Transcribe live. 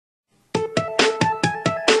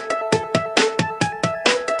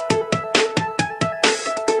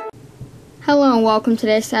Hello and welcome to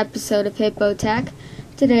this episode of Hippo Tech.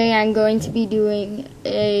 Today I'm going to be doing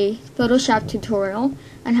a Photoshop tutorial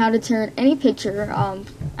on how to turn any picture,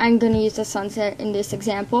 I'm going to use the sunset in this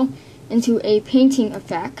example, into a painting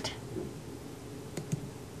effect.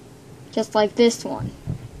 Just like this one.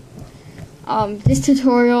 This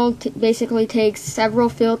tutorial basically takes several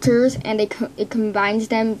filters and it combines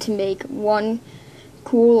them to make one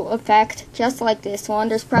cool effect just like this one.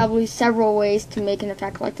 There's probably several ways to make an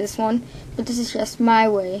effect like this one, but this is just my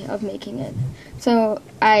way of making it. So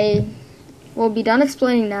I will be done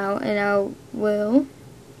explaining now and I will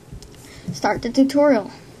start the tutorial.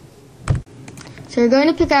 So we're going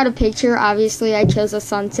to pick out a picture. Obviously I chose a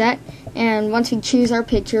sunset, and once we choose our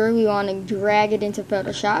picture we want to drag it into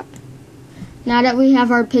Photoshop. Now that we have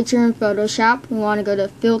our picture in Photoshop, we want to go to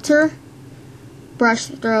Filter, Brush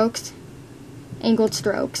Strokes, Angled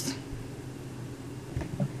Strokes.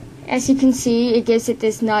 As you can see, it gives it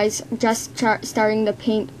this nice just starting to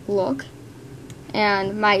paint look.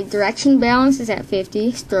 And my direction balance is at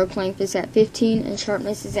 50, stroke length is at 15, and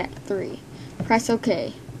sharpness is at 3. Press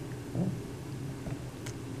OK.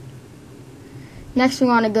 Next we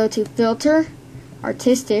want to go to Filter,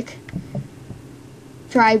 Artistic,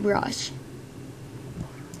 Dry Brush.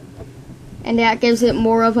 And that gives it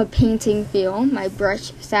more of a painting feel. My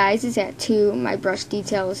brush size is at 2, my brush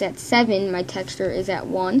detail is at 7, my texture is at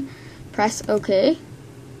 1. Press OK.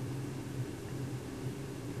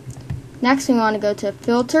 Next we want to go to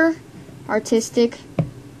Filter, Artistic,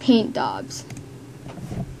 Paint Daubs.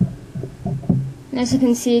 And as you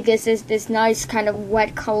can see, it gives us this nice kind of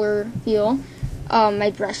wet color feel. My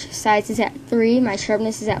brush size is at 3, my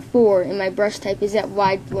sharpness is at 4, and my brush type is at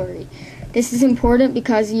wide blurry. This is important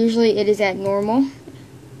because usually it is at normal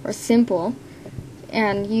or simple,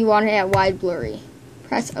 and you want it at wide blurry.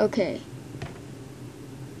 Press OK.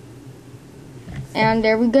 And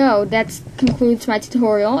there we go. That concludes my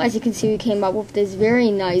tutorial. As you can see, we came up with this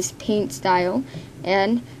very nice paint style,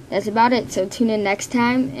 and that's about it. So tune in next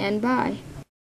time, and bye.